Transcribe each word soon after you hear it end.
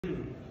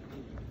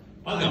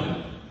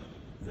Welcome.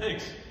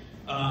 Thanks.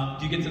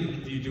 Do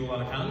you do a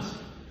lot of cons?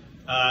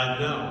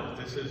 No,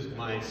 this is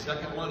my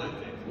second one, I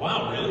think.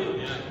 Wow,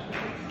 really? Yeah.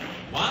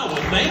 Wow, well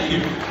thank you.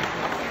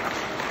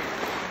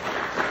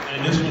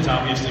 And this one's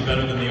obviously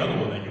better than the other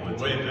one that you went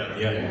to. Way better.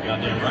 Yeah, you're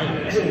goddamn right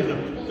it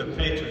is. The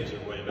patrons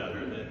are way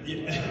better.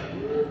 Yeah.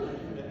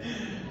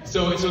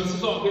 So this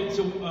is all good.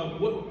 So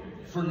what,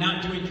 for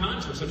not doing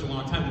cons for such a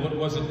long time, what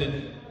was it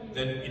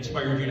that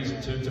inspired you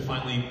to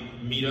finally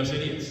meet us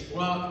idiots?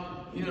 Well,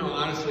 you know,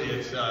 honestly,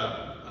 it's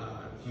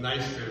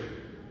nice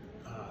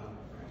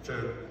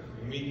to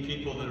meet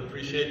people that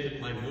appreciate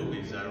my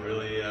movies. I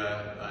really,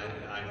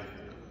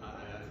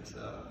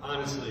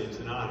 honestly, it's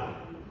an honor.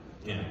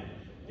 Yeah.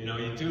 You know,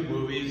 you do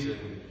movies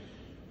and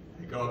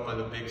they go up on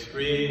the big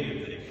screen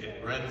and they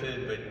get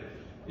rented, but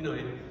you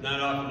know, not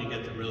often you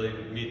get to really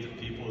meet the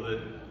people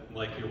that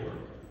like your work.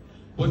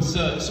 What's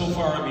so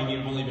far? I mean,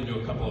 you've only been to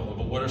a couple of them,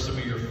 but what are some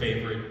of your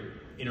favorite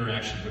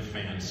interactions with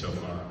fans so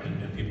far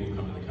and people who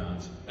come to the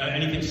cons?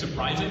 Anything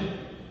surprising?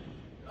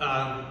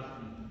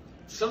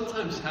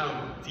 Sometimes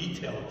how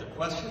detailed the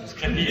questions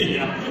can be.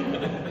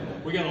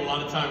 Yeah. We got a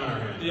lot of time on our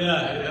hands.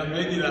 Yeah,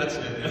 maybe that's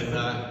it. And,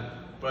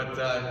 but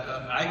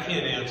I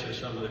can't answer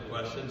some of the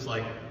questions,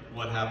 like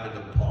what happened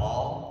to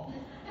Paul.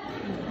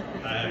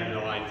 I have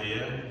no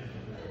idea.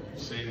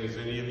 Same as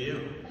any of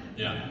you.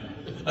 Yeah,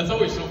 that's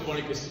always so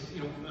funny because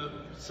you know,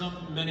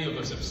 many of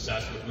us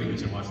obsess with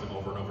movies and watch them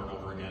over and over and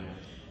over again,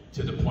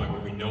 to the point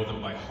where we know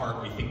them by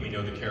heart. We think we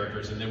know the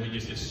characters, and then we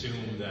just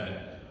assume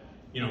that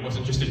you know it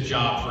wasn't just a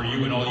job for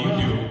you and all you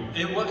do.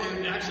 It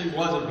actually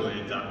wasn't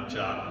really a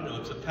job. You know,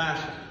 it's a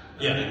passion.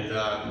 Yeah. And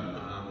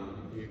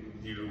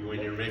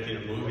when you're making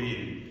a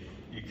movie,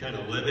 you kind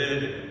of live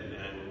it,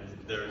 and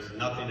there's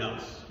nothing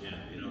else. Yeah.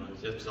 You know,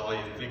 it's just all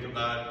you think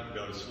about. You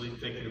go to sleep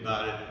thinking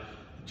about it.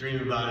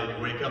 Dream about it,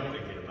 you wake up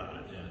thinking about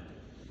it. Yeah.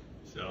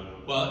 So.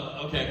 Well,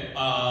 okay.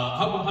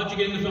 How'd you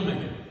get into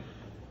filmmaking?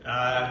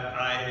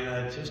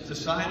 I just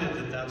decided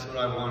that that's what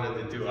I wanted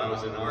to do. I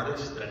was an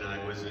artist, and I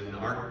was in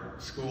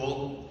art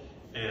school,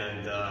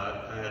 and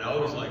I had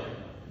always liked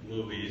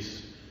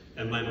movies.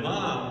 And my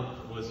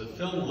mom was a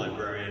film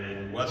librarian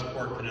in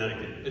Westport,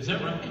 Connecticut. Is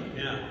that right?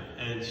 Yeah,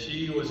 and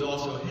she was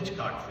also a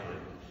Hitchcock fan.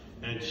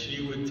 And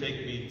she would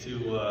take me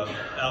to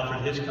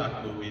Alfred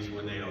Hitchcock movies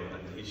when they opened.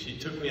 She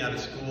took me out of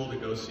school to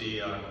go see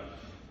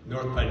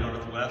North by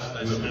Northwest.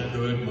 I spent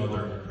good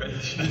mother.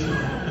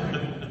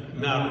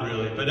 Not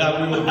really, but we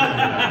won't do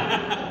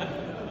that.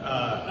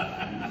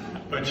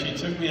 But she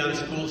took me out of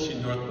school to see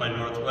North by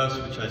Northwest,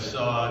 which I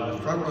saw in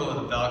the front row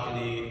of the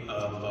balcony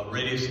of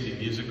Radio City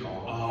Music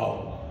Hall.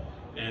 Oh,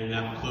 and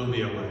that blew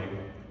me away,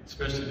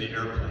 especially the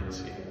airplane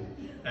scene.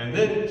 And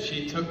then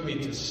she took me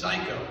to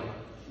Psycho.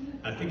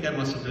 I think I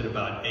must have been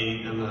about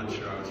 8, I'm not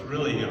sure, I was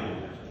really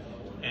young.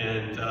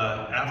 And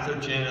after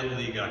Janet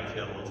Leigh got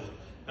killed,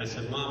 I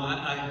said, Mom,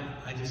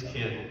 I just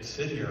can't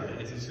sit here,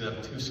 I'm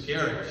too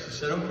scared. She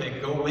said,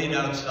 okay, go wait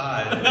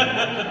outside,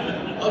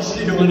 I'll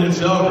see you when it's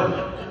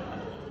over.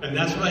 And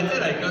that's what I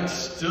did, I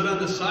stood on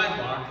the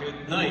sidewalk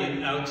at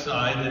night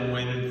outside and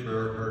waited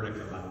for her to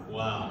come out.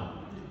 Wow.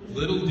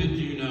 Little did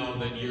you know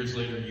that years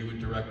later you would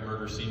direct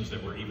murder scenes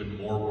that were even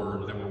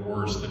more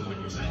worse than what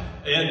you saw.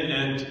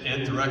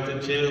 And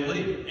directed Janet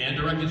Leigh. And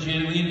directed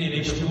Janet Leigh in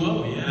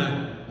H2O.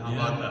 Yeah. How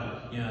about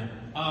that? Yeah.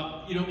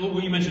 You know,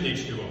 well, you mentioned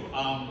H2O.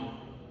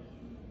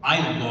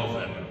 I love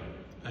that movie.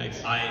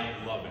 Thanks. I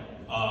love it.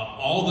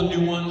 All the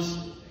new ones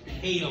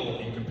pale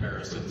in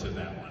comparison to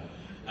that one.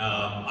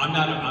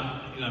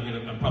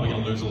 I'm probably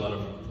gonna lose a lot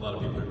of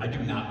people. I do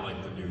not like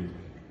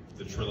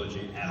the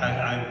trilogy at all.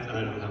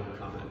 I don't have a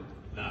comment.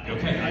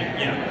 Okay,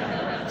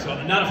 yeah. So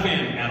I'm not a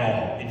fan at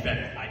all. In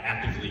fact, I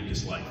actively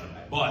dislike them.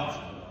 But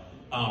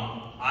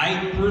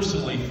I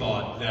personally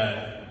thought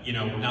that, you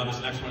know, now this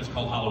next one is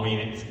called Halloween,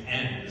 it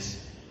ends.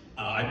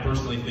 I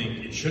personally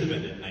think it should have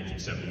ended in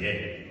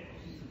 1978.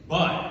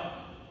 But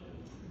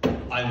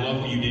I love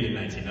what you did in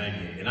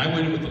 1998. And I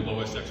went in with the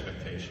lowest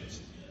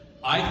expectations.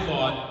 I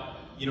thought,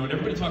 you know, and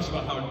everybody talks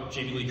about how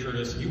Jamie Lee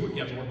Curtis, you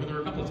got to work with her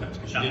a couple of times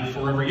because she did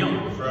Forever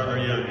Young. Forever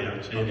Young,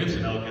 yeah. Mel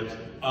Gibson.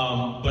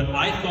 But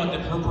I thought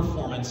that her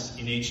performance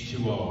in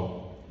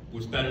H2O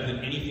was better than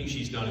anything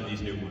she's done in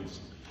these new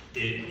ones.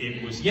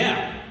 It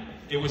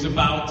was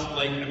about,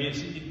 like, I mean,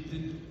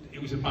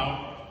 it was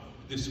about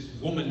this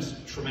woman's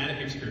traumatic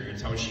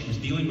experience, how she was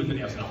dealing with it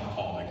as an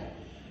alcoholic.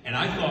 And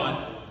I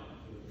thought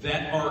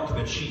that arc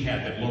that she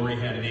had, that Laurie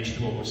had in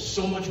H2O, was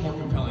so much more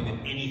compelling than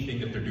anything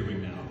that they're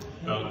doing now.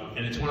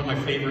 And it's one of my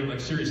favorite,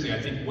 like, seriously, I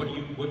think what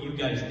you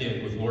guys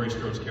did with Laurie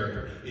Strode's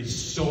character is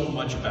so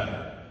much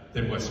better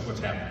than what's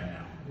happening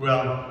now.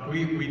 Well,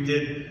 we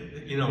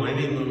did, you know,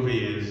 any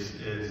movie is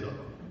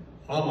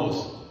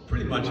almost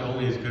pretty much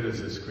only as good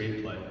as the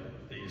screenplay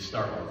that you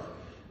start with.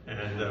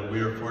 And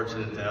we were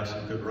fortunate to have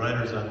some good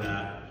writers on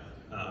that.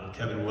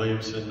 Kevin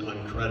Williamson,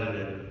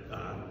 uncredited,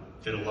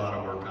 did a lot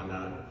of work on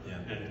that.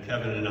 Yeah. And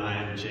Kevin and I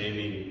and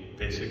Jamie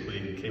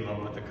basically came up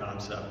with the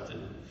concept.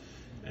 And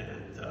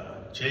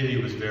Jamie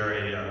was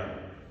very,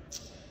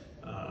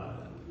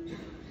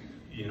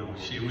 you know,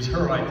 it was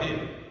her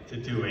idea. to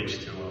do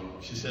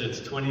H2O. She said,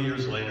 it's 20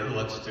 years later,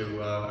 let's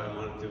do, I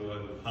want to do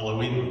a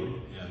Halloween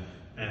movie. Yeah.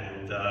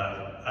 And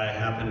I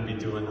happened to be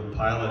doing the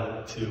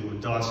pilot to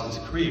Dawson's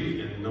Creek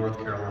in North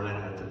Carolina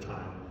at the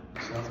time.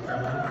 South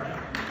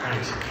Carolina?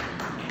 Thanks.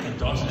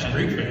 Dawson's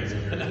Creek fans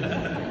in here.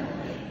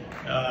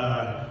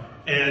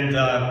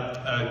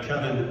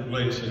 Kevin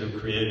Williamson, who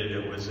created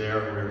it, was there.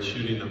 We were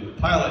shooting the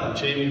pilot, and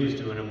Jamie was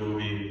doing a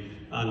movie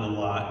on the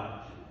lot.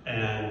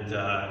 And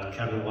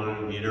Kevin wanted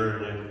to meet her,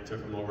 and I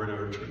took him over to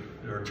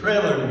her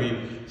trailer, and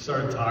we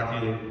started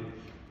talking.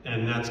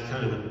 And that's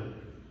kind of the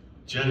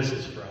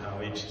genesis for how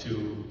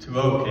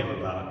H2O came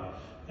about.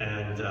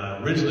 And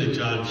originally,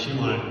 she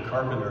wanted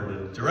Carpenter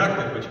to direct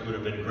it, which would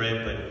have been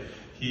great, but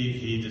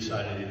he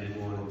decided he didn't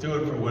want to do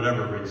it for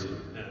whatever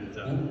reason. And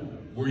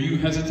were you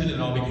hesitant at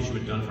all because you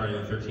had done Friday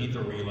the 13th,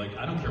 or were you like,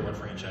 I don't care what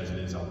franchise it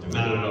is, I'll do it?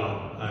 Not at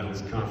all. I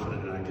was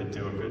confident I could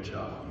do a good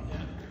job.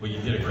 Yeah. Well,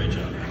 you did a great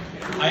job.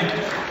 I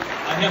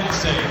have to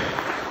say,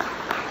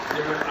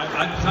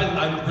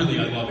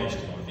 I love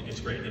H2O. I think it's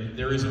great. And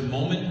there is a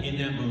moment in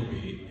that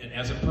movie, and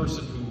as a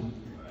person who,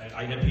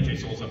 I had PJ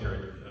Souls up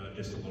here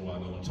just a little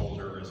while ago and told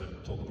her, as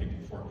I've told the people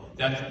before,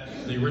 that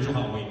the original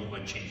Halloween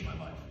like changed my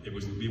life. It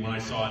was, when I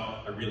saw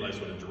it, I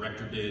realized what a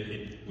director did.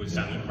 It was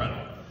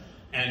incredible.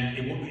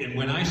 And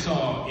when I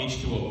saw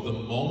H2O, the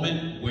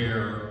moment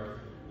where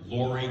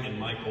Laurie and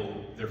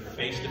Michael, they're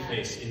face to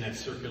face in that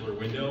circular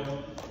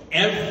window,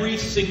 every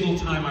single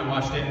time I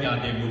watch that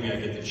goddamn movie, I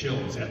get the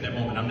chills at that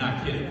moment. I'm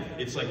not kidding.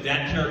 It's like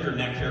that character and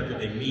that character,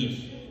 they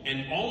meet.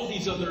 And all of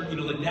these other,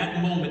 like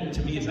that moment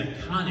to me is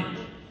iconic.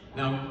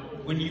 Now,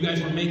 when you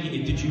guys were making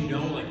it, did you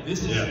know, like,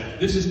 this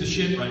is the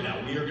shit right now.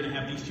 We are going to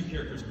have these two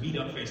characters meet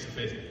up face to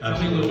face. Tell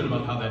me a little bit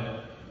about how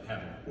that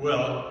happened.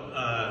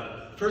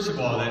 Well, first of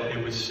all, that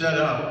it was set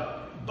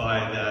up by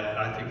that,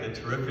 I think, a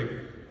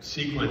terrific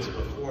sequence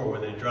before where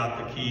they drop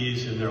the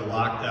keys and they're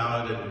locked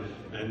out,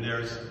 and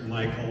there's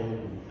Michael,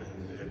 and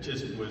it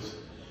just was,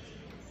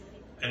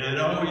 and I'd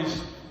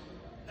always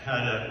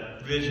had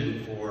a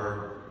vision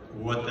for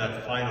what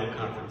that final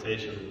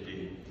confrontation would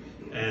be,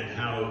 and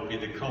how it would be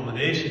the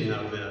culmination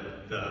of the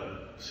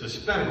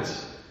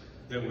suspense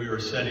that we were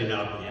setting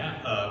up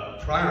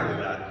prior to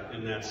that,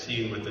 in that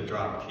scene with the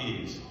dropped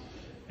keys.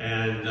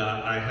 And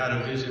I had a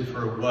vision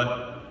for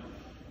what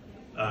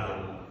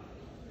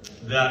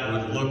that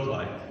would look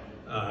like.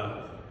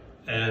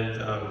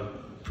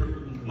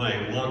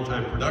 My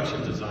longtime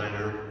production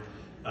designer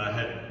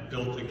had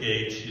built the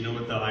gates,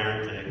 with the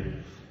iron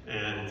thing,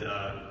 and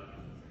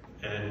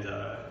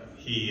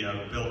he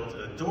built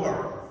a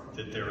door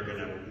that they were going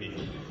to meet.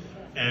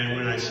 And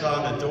when I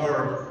saw the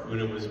door, when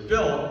it was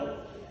built,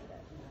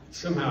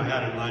 somehow I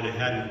had in mind, I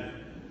hadn't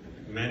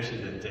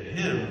mentioned it to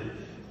him,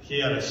 he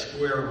had a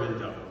square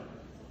window.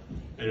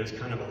 And it was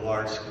kind of a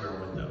large square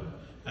window.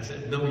 I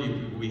said, no,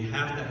 we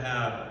have to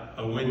have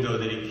a window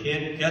that he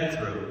can't get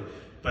through,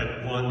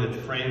 but one that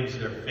frames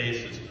their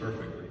faces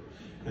perfectly.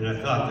 And I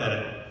thought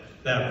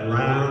that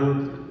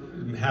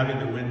round, having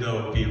the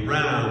window be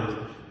round,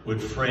 would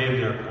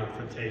frame their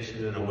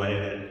confrontation in a way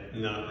that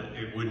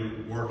it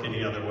wouldn't work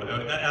any other way,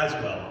 as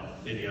well,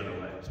 any other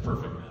way. It's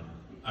perfect, man.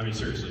 I mean,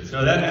 seriously. So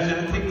and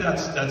I think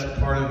that's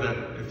part of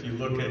the, if you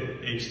look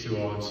at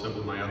H2O and some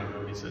of my other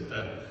movies, that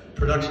the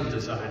production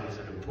design is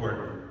an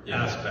important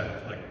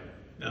aspect, like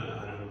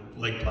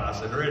Lake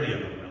Placid, or any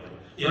of them, really.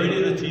 Yeah. Or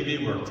any of the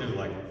TV work, too,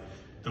 like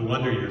The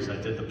Wonder Years, I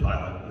did the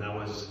pilot, and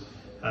that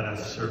had a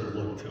certain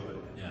look to it.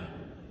 Yeah.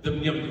 The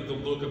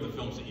look of the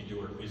films that you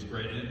do is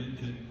great. And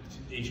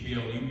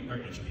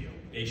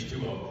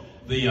H2O,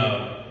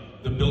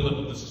 the build-up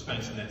of the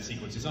suspense in that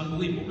sequence is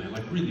unbelievable, man.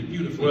 Like, really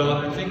beautiful. Well,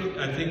 I think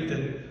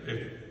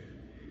that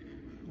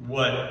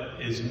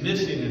what is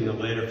missing in the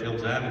later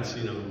films, I haven't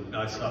seen them,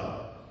 I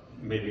saw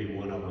maybe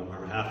one of them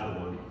or half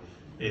of one,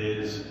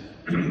 is,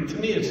 to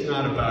me, it's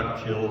not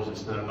about kills,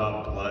 it's not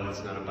about blood,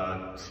 it's not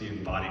about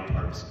seeing body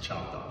parts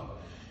chopped off.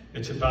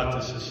 It's about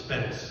the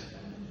suspense.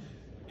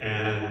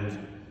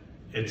 And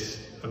it's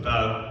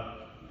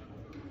about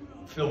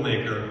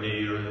filmmaker,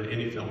 me, or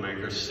any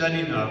filmmaker,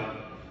 setting up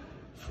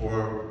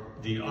for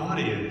the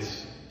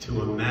audience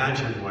to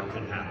imagine what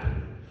can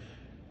happen.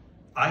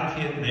 I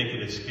can't make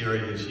it as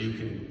scary as you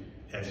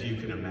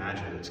can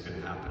imagine it's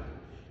going to happen,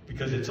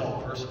 because it's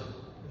all personal.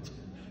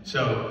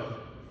 So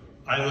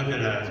I look at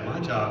it as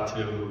my job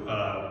to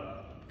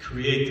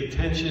create the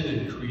tension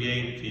and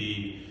create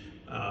the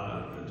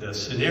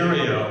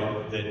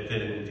scenario that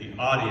then the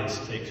audience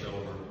takes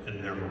over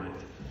in their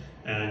mind.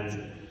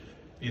 And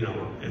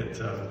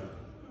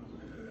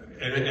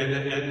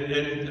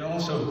and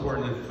also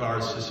important as far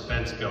as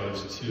suspense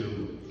goes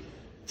to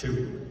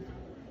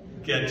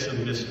get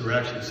some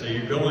misdirection. So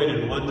you're going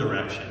in one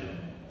direction,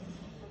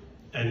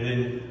 and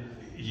then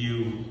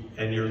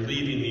you're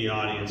leading the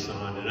audience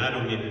on, and I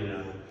don't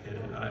mean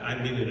I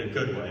mean in a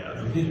good way. I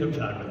don't mean in a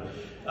bad way.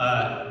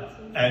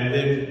 And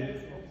then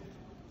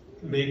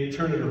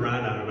turn it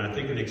around on them. I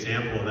think an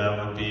example of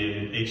that would be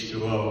in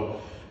H2O,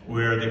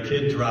 where the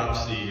kid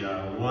drops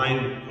the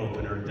wine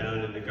opener down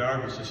in the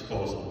garbage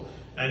disposal.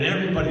 And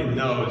everybody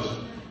knows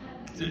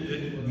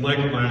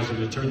Michael Myers would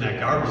have turned that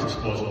garbage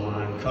disposal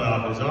on and cut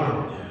off his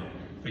arm. Yeah.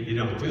 But you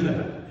don't do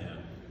that. Yeah.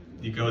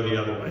 You go the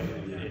other way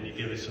and you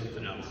give it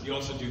something else. You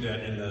also do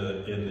that in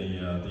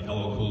the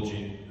LL Cool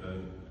J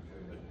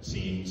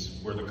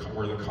scenes where the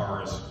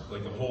car is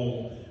like the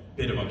whole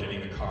bit about getting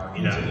the car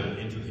into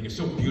the thing is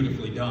so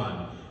beautifully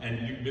done.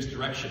 And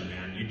misdirection,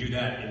 man, you do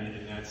that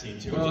in that scene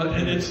too. Well,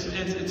 and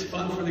it's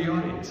fun for the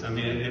audience. I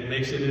mean, it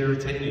makes it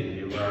entertaining.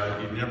 You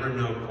never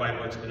know quite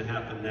what's going to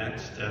happen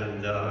next,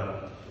 and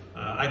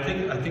I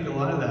think a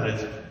lot of that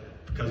is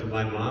because of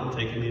my mom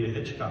taking me to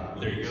Hitchcock.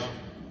 There you go.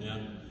 Yeah.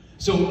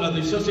 So the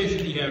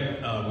association you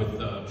have with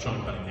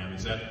Sean Cunningham,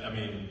 is that? I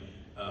mean,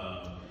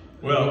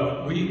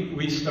 well,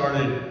 we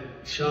started.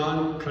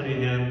 Sean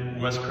Cunningham,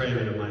 Wes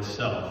Craven, and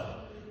myself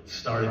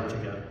started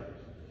together.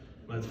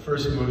 My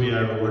first movie I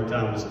ever worked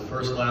on was The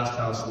First Last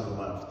House on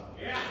the Left.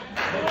 Yeah.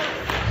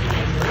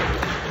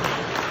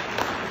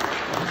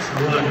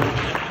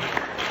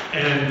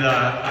 And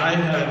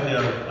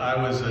I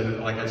was,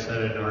 like I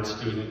said, an art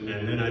student,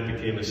 and then I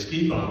became a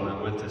ski bum.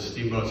 I went to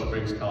Steamboat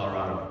Springs,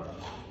 Colorado.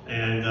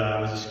 And I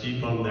was a ski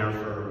bum there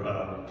for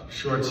a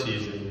short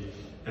season.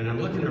 And I'm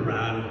looking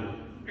around,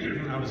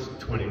 I was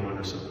 21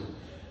 or something.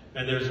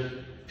 And there's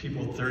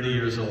people 30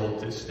 years old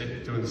just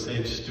doing the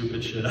same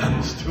stupid shit I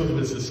was doing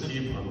as a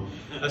ski bum.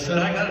 I said,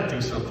 I gotta do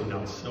something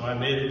else. So I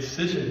made a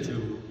decision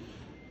to,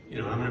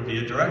 I'm gonna be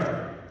a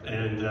director.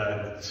 And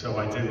so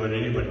I did what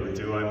anybody would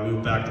do. I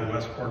moved back to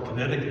Westport,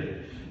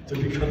 Connecticut to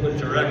become a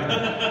director.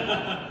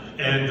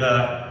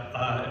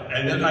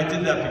 And then I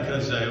did that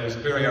because it was a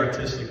very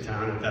artistic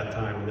town at that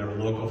time. And there were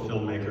local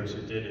filmmakers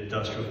who did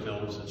industrial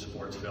films and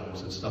sports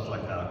films and stuff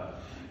like that.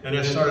 And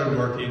I started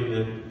working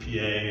in PA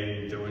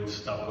and doing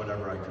stuff,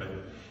 whatever I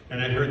could. And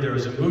I heard there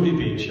was a movie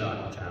being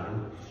shot in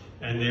town,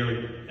 and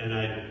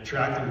I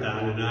tracked them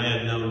down, and I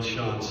had known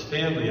Sean's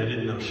family. I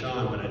didn't know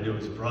Sean, but I knew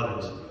his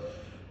brothers.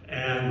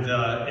 And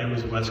it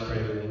was Wes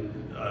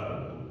Craven,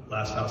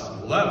 Last House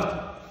on the Left.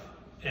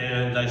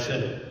 And I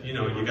said, you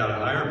gotta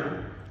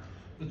hire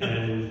me.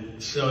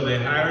 And so they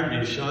hired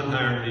me. Sean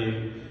hired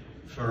me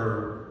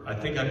for, I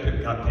think I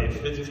got paid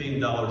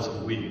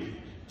 $15 a week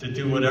to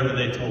do whatever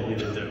they told me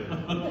to do.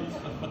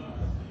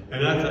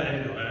 And I thought,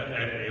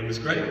 it was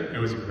great. It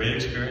was a great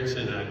experience,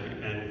 and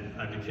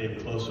I became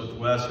close with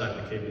Wes.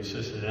 I became the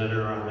assistant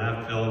editor on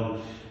that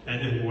film.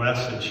 And then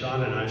Wes and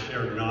Sean and I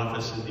shared an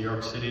office in New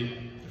York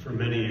City for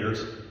many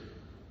years.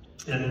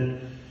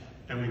 And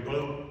we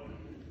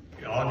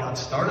all got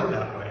started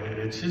that way. And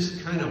it's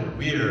just kind of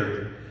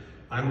weird.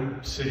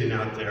 I'm sitting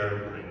out there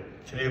at my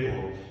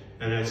table,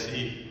 and I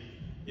see,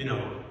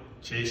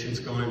 Jason's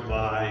going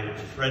by,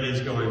 Freddie's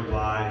going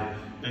by,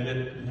 and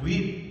that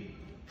we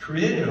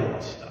created all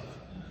this stuff.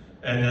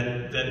 And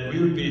that we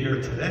would be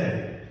here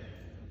today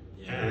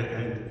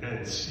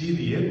and see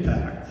the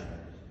impact.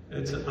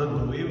 It's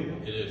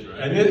unbelievable. It is,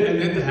 right? And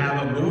then to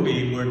have a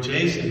movie where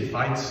Jason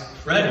fights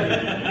Freddie.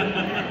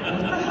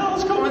 What the hell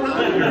is going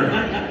on here?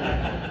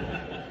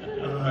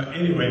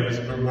 Anyway, it was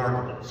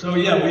remarkable. So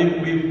yeah,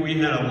 we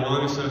had a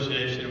long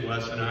association.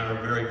 Wes and I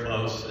are very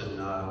close, and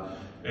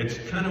it's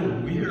kind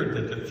of weird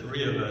that the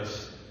three of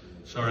us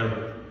sort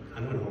of,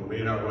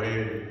 made our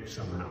way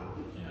somehow.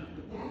 Yeah.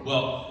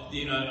 Well,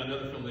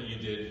 another film that you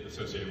did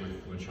associated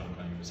with Sean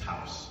Cunningham was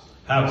House.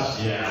 House.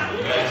 Yeah.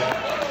 You guys.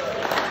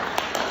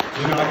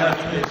 I got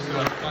to tell you, so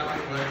I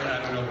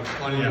don't know if it's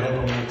funny. I hope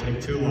it won't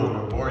take too long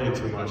or bore you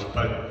too much.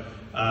 But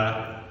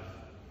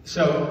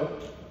so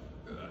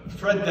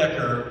Fred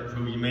Decker,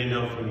 who you may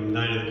know from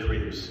Night of the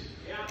Creeps,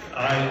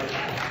 I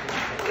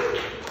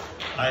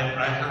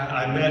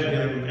met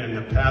him and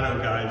the Pato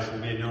guys. You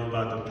may know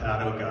about the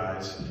Pato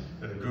guys,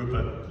 a group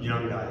of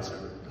young guys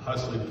that were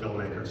hustling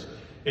filmmakers.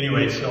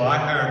 Anyway, so I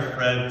hired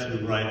Fred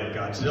to write a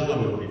Godzilla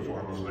movie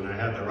for me when I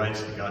had the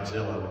rights to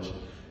Godzilla. Which,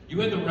 you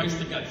had the rights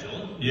to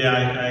Godzilla? Yeah,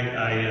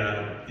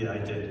 I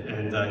did,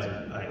 and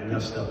I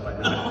messed up by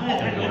not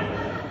taking it.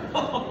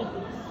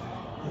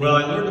 Well,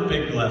 I learned a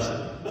big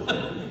lesson.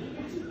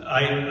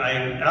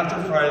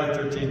 After Friday the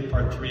 13th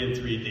Part 3 in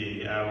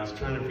 3D, I was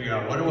trying to figure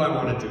out what do I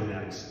want to do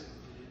next.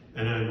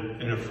 And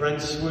I'm in a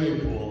friend's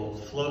swimming pool,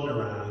 floating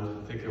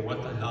around, thinking,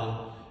 what the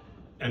hell?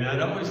 And I'd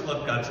always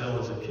loved Godzilla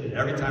as a kid.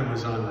 Every time it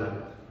was on the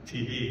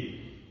TV,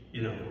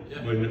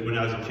 when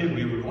I was a kid,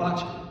 we would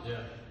watch it.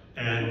 Yeah.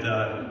 And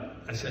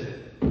I said,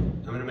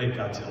 I'm going to make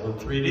Godzilla in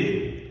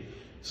 3D.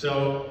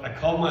 So I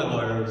called my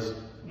lawyers,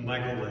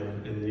 Michael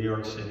in New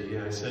York City,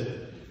 and I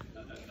said,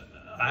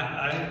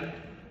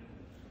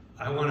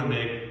 I want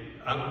to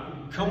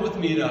come with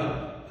me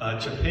to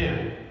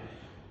Japan.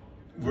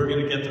 We're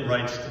going to get the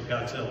rights to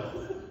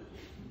Godzilla.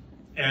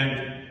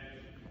 And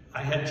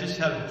I had just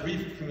had a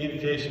brief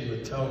communication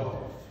with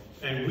Toho.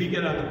 And we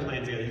get on the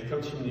plane together. He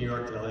comes from New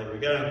York to LA. We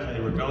get on the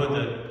plane. We're going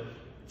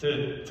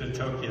to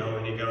Tokyo.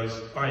 And he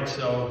goes, all right,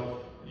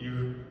 so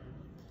you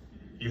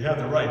have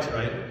the rights,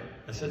 right?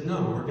 I said,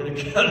 no, we're going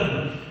to get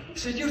them. He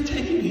said, you're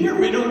taking me here.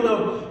 We don't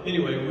know.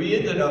 Anyway, we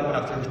ended up,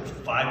 after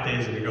 5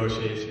 days of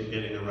negotiation,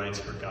 getting the rights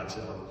for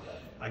Godzilla.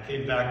 I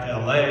came back to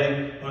LA,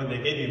 and they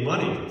gave me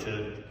money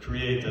to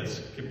create get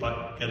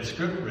a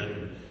script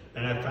written.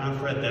 And I found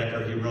Fred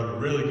Decker. He wrote a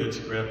really good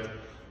script.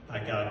 I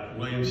got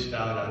William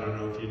Stout. I don't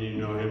know if you need to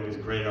know him. He's a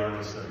great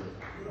artist,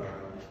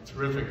 a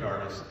terrific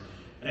artist.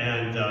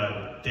 And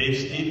Dave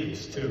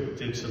Stevens, too,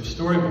 did some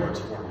storyboards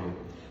for me.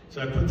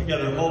 So I put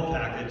together a whole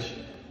package,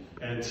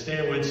 and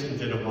Stan Winston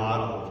did a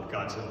model of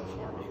Godzilla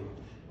for me.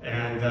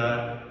 And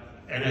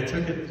I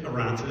took it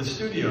around to the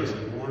studios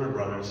at Warner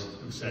Brothers,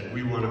 who said,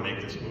 we want to make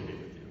this movie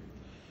with you.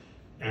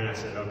 And I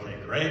said, okay,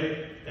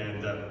 great.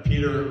 And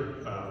Peter,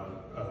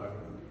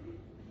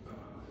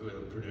 who are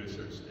the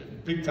producers,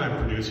 big-time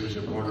producers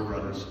at Warner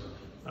Brothers,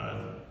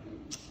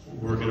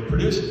 were going to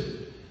produce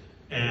it.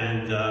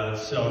 And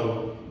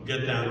so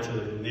get down to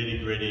the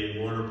nitty-gritty in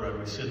Warner Brothers.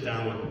 We sit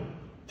down with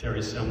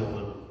Terry Semel,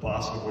 the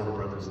boss of Warner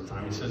Brothers at the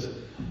time. He says,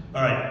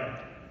 all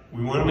right,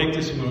 we want to make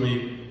this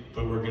movie,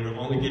 but we're going to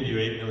only give you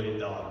 $8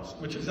 million,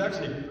 which is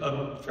actually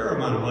a fair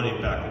amount of money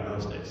back in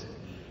those days.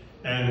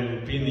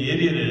 And being the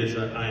idiot it is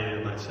I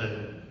am, I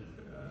said,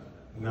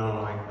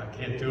 no, I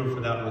can't do it for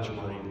that much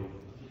money.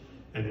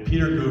 And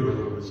Peter Guber,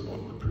 who was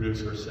the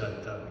producer,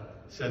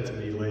 said to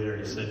me later,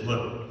 he said,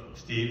 look,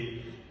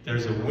 Steve,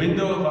 there's a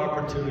window of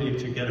opportunity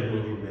to get a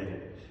movie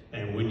made.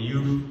 And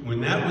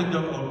when that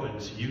window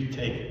opens, you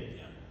take it.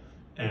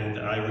 And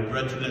I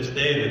regret to this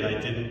day that I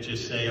didn't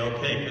just say,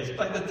 okay, because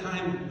by the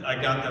time I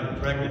got them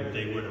pregnant,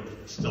 they would have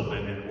still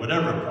been in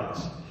whatever it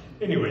costs.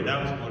 Anyway,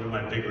 that was one of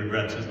my big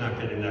regrets, is not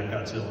getting that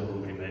Godzilla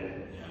movie made.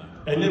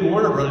 Yeah. And then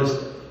Warner Brothers,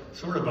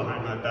 sort of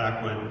behind my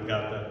back, went and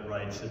got the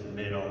rights and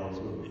made all those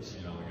movies.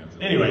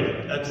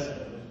 Anyway, that's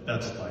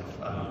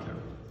life. I don't care.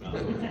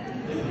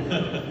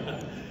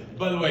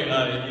 By the way,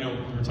 you know,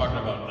 we were talking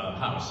about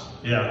House.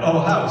 Yeah. Oh,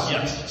 House.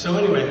 Yes. So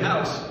anyway,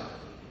 House.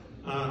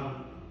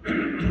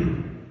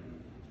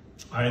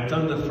 I had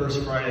done the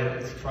first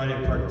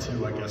Friday part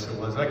 2, I guess it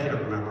was. I can't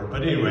remember.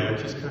 But anyway, I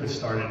just kind of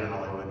started in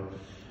Hollywood.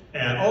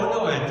 And, oh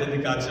no, I did the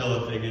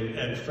Godzilla thing.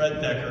 And Fred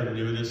Decker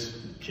knew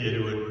this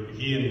kid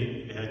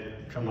he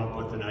had come up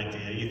with an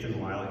idea, Ethan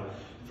Wiley,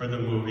 for the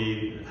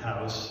movie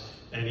House.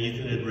 And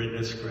Ethan had written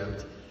a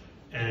script.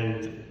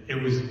 And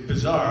it was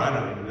bizarre. I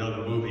don't even know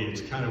the movie. It's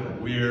kind of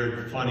a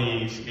weird,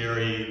 funny,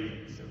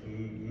 scary,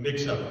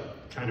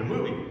 mix-up kind of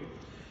movie.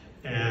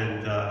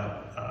 And,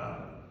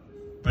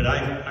 but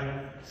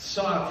I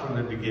saw it from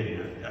the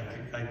beginning.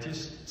 I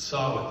just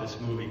saw what this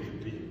movie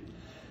could be.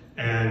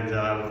 And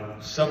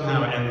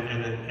somehow,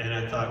 and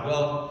I thought,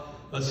 well,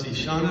 let's see,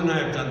 Sean and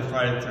I have done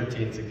Friday the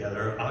 13th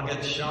together. I'll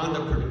get Sean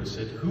to produce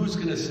it. Who's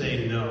going to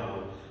say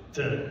no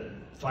to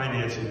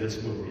financing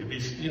this movie? It'd be,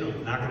 you know,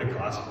 not going to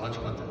cost much,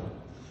 what the hell.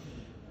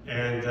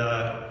 And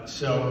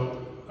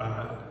so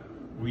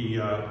we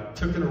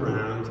took it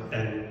around,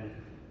 and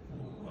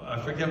I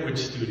forget which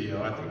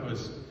studio. I think it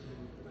was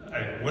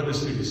one of the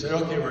studios said,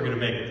 okay, we're going to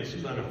make it. This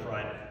was on a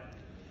Friday.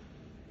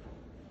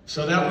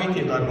 So that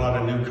weekend, I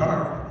bought a new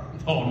car.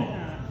 Oh,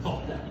 man.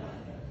 Oh.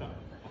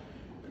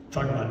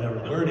 Talking about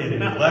never learning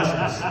any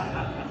lessons.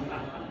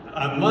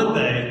 On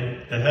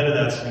Monday, the head of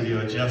that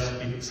studio, Jeff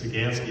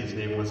Sagansky, his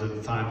name was at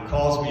the time,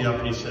 calls me up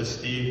and he says,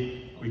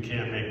 Steve, we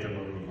can't make the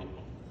movie.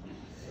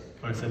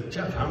 I said,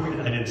 Jeff, I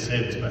didn't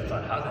say this, but I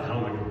thought, how the hell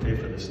am I going to pay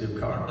for this new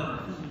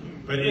car?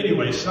 But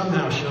anyway,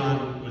 somehow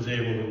Sean was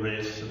able to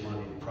raise some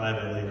money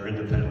privately or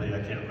independently.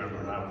 I can't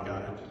remember how we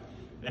got it.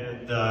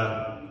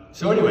 And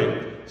so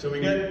anyway, so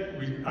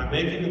I'm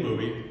making the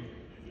movie,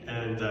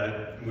 and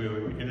we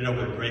ended up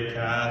with a great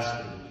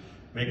cast and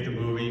make the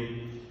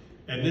movie.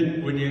 And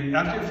then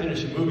after you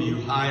finish the movie,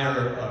 you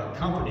hire a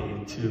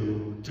company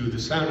to do the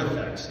sound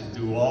effects and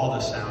do all the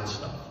sound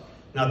stuff.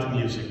 Not the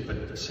music,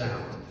 but the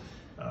sound.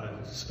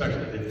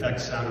 Especially the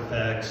effects, sound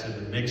effects, and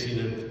the mixing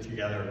it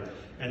together.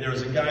 And there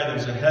was a guy that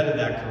was the head of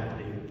that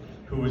company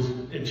who was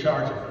in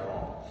charge of it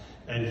all.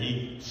 And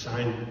he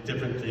signed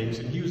different things,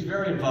 and he was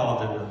very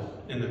involved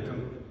in the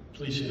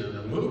completion of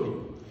the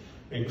movie,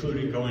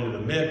 including going to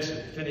the mix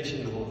and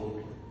finishing the whole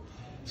movie.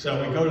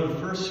 So we go to the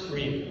first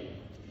screen,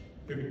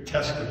 the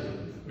test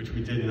screen, which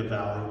we did in the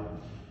Valley,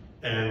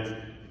 and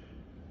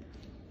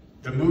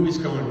the movie's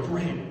going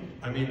great.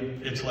 I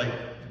mean, it's like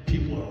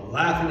people are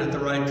laughing at the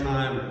right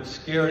time,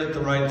 scared at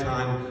the right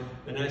time,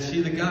 and I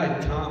see the guy,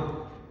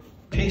 Tom,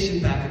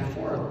 pacing back and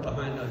forth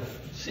behind the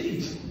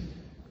seats.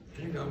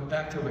 And I go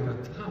back to him, I go,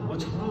 Tom,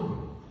 what's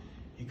wrong?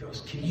 He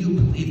goes, can you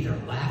believe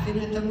they're laughing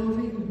at the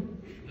movie?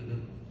 I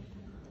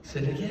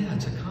said, yeah,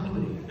 it's a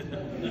comedy.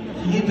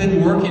 He'd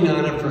been working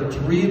on it for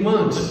 3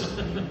 months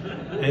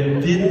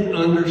and didn't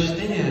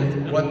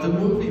understand what the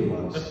movie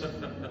was.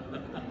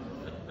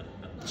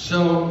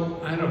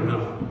 So, I don't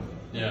know.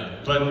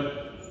 Yeah.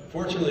 But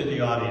fortunately,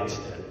 the audience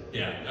did.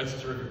 Yeah, that's a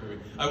terrific movie.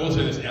 I will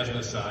say this as an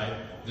aside,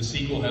 the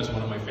sequel has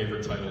one of my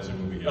favorite titles in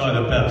movie history.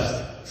 Oh, the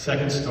best.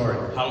 Second Story.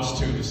 House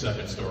 2, The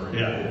Second Story.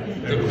 Yeah.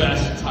 The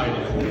best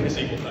title,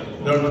 sequel title.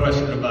 No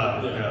question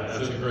about it. Yeah,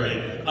 that's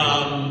great.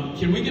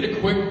 Can we get a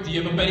quick, do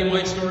you have a Betty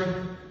White story?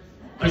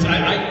 Because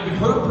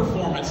her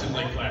performance in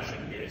Lake Placid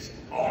is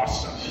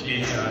awesome.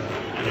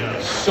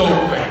 Yeah. So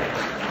great.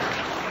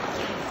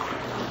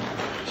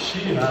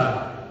 She,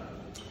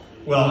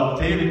 Well,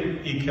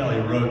 David E. Kelley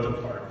wrote the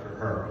part for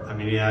her. I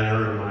mean, he had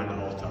her in mind the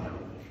whole time.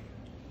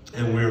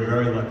 And we were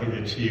very lucky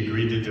that she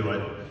agreed to do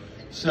it.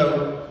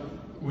 So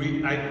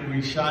we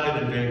shot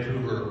it in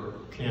Vancouver,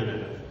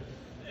 Canada.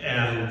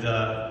 And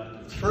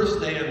first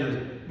day,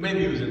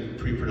 maybe it was in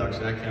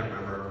pre-production, I can't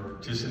remember,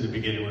 just in the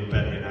beginning when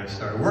Betty and I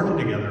started working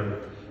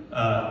together,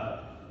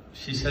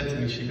 she said to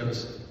me, she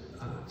goes,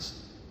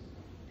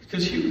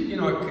 because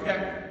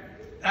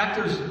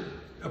actors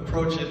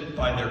approach it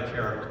by their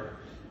character.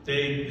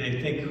 They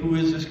think, who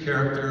is this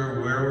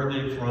character? Where were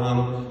they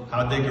from?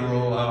 How'd they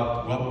grow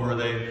up? What were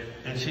they?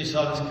 And she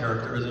saw this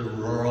character as a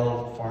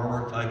rural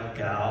farmer type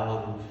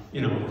gal,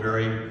 and,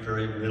 very,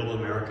 very middle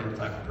American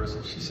type of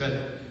person. She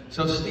said,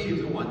 so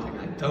Steve, the one thing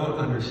I don't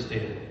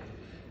understand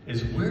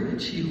is where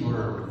did she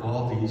learn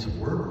all these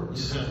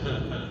words?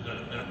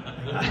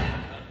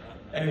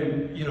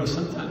 And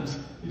sometimes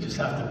you just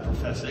have to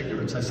profess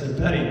ignorance. I said,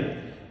 Betty,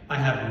 I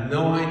have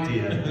no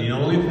idea. The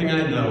only thing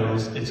I know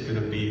is it's going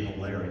to be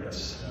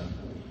hilarious.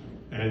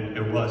 And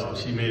it was, and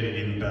she made it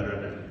even better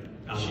than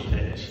on the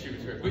page. She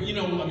was great. But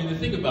the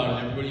thing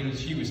about it, everybody,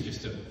 she was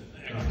just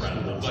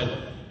incredible.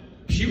 But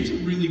she was a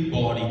really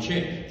baughty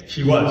chick.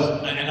 She was.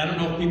 And I don't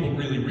know if people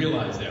really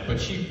realize that,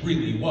 but she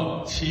really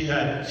was. She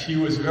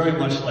was very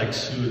much like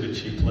Sue that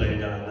she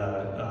played on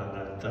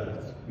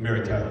that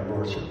Mary Tyler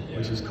Moore show,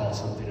 which is called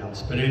something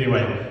else. But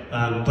anyway,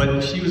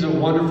 but she was a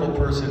wonderful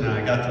person, and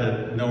I got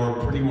to know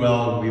her pretty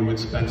well, and we would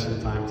spend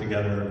some time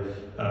together.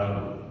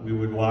 We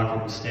would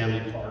walk in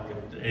Stanley Park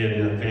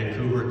in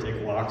Vancouver,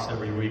 take walks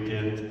every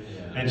weekend.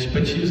 Yeah.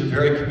 But she was a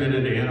very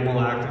committed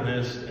animal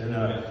activist, and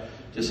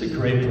just a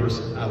great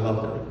person. I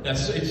loved her.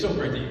 It's so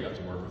great that you got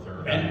to work with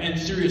her. And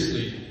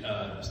seriously,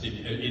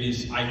 Steve, it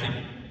is, I think,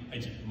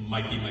 it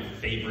might be my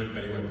favorite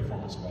Betty White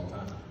performance of all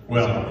time.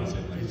 Well,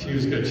 she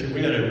was good.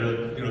 We had a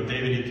really,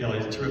 David E.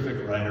 Kelley's a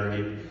terrific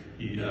writer.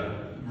 He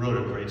wrote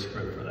a great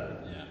script for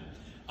that. Yeah.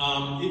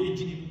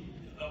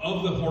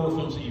 Of the horror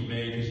films that you've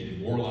made, because you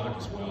did Warlock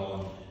as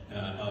well,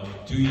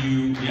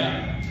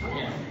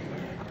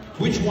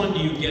 which one do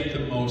you get the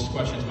most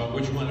questions about?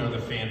 Which one are the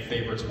fan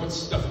favorites? What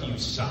stuff do you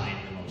sign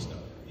the most of?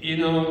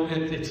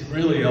 It's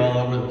really all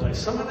over the place.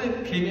 Someone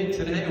came in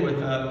today with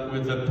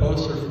a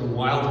poster from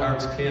Wild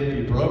Hearts Can't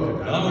Be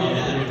Broken. I don't know if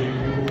any of you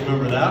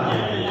remember that one.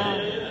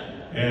 Yeah.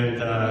 And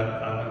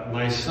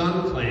my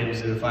son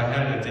claims that if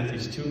I did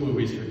these two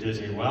movies for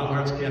Disney, Wild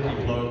Hearts Can't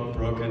Be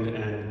Broken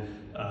and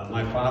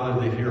My Father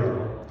the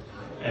Hero,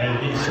 and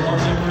he saw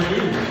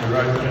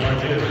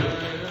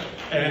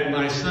and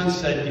my son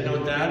said,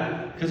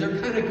 Dad, because they're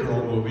kind of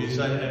girl movies,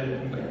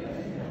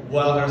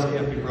 Wild Hearts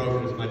Can't Be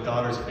Broken is my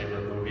daughter's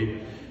favorite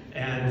movie,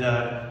 and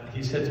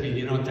he said to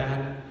me,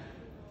 Dad,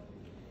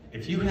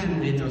 if you hadn't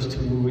made those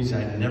two movies,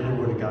 I never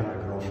would have gotten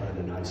a girlfriend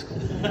in high school.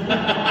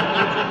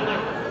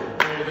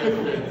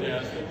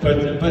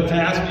 But to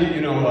ask me,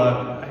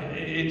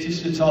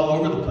 it's all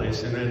over the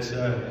place, and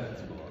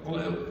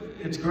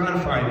it's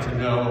gratifying to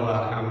know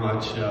how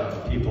much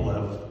people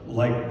have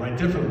liked my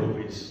different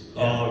movies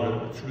all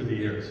over through the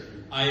years.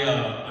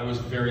 I was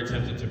very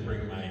tempted to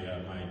bring my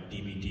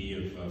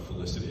DVD of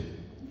Felicity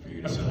for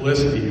you to see.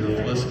 Felicity, you're a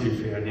Felicity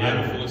fan, yeah. I'm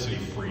a Felicity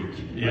freak.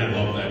 Yeah. I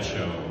love that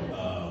show.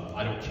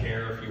 I don't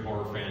care if you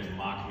horror fans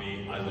mock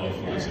me. I love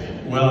Felicity.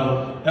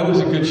 Well, that was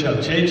a good show.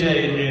 J.J.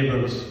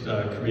 Abrams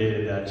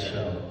created that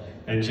show,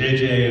 and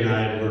J.J. and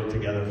I had worked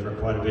together for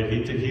quite a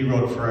bit. He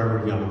wrote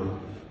Forever Young,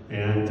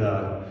 and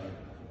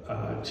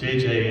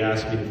J.J.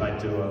 asked me if I'd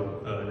do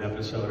an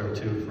episode or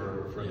two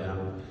for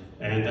them.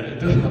 And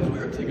the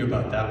weird thing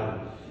about that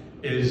one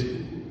is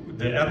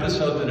the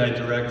episode that I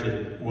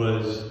directed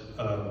was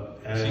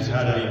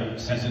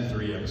season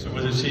 3 episode.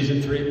 Was it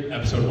season 3?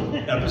 Episode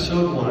 1.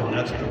 Episode 1,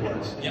 that's what it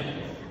was. Yep.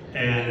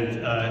 And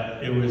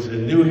it was a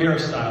new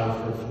hairstyle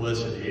for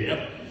Felicity.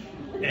 Yep.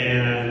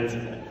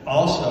 And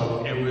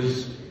also, it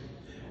was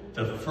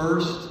the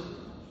first.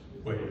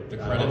 Wait, it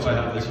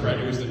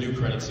was the new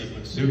credit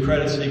sequence. New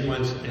credit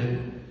sequence,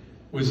 and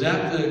was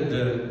that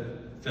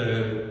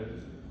the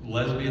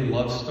lesbian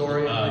love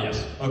story?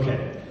 Yes.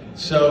 Okay.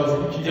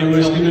 So it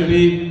was going to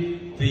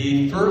be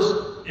the first.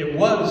 It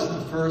was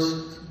the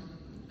first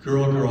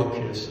girl-girl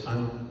kiss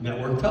on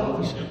network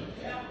television.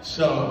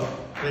 So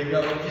they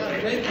go,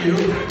 yeah, thank you.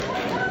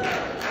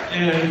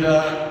 And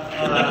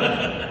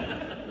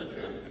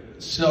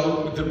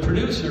so the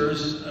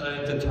producers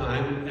at the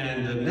time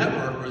and the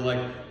network were like,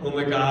 oh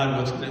my God,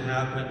 what's going to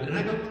happen? And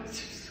I go,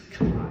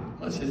 come on,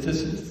 listen,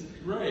 this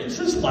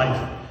is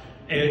life.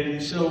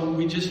 And so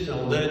we just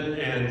filmed it,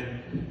 and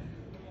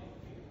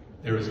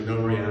there was no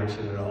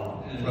reaction at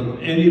all from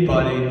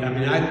anybody. I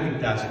mean, I think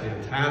that's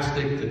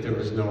fantastic that there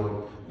was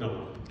no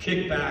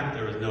kickback,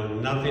 there was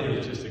nothing, it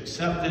was just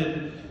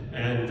accepted,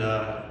 and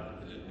that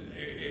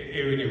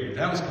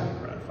was kind of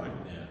gratifying.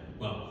 Yeah,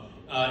 well,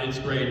 it's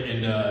great,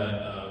 and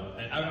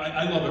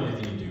I love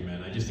everything you do,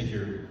 man. I just think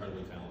you're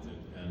incredibly talented,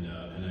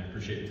 and I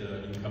appreciate you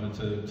coming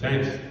to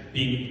Thanks.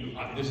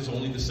 This is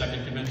only the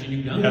second convention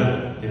you've done.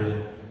 Yeah.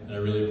 And I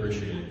really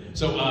appreciate it.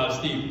 So,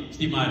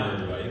 Steve Miner,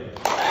 everybody.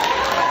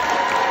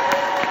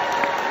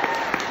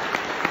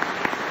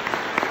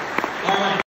 All right.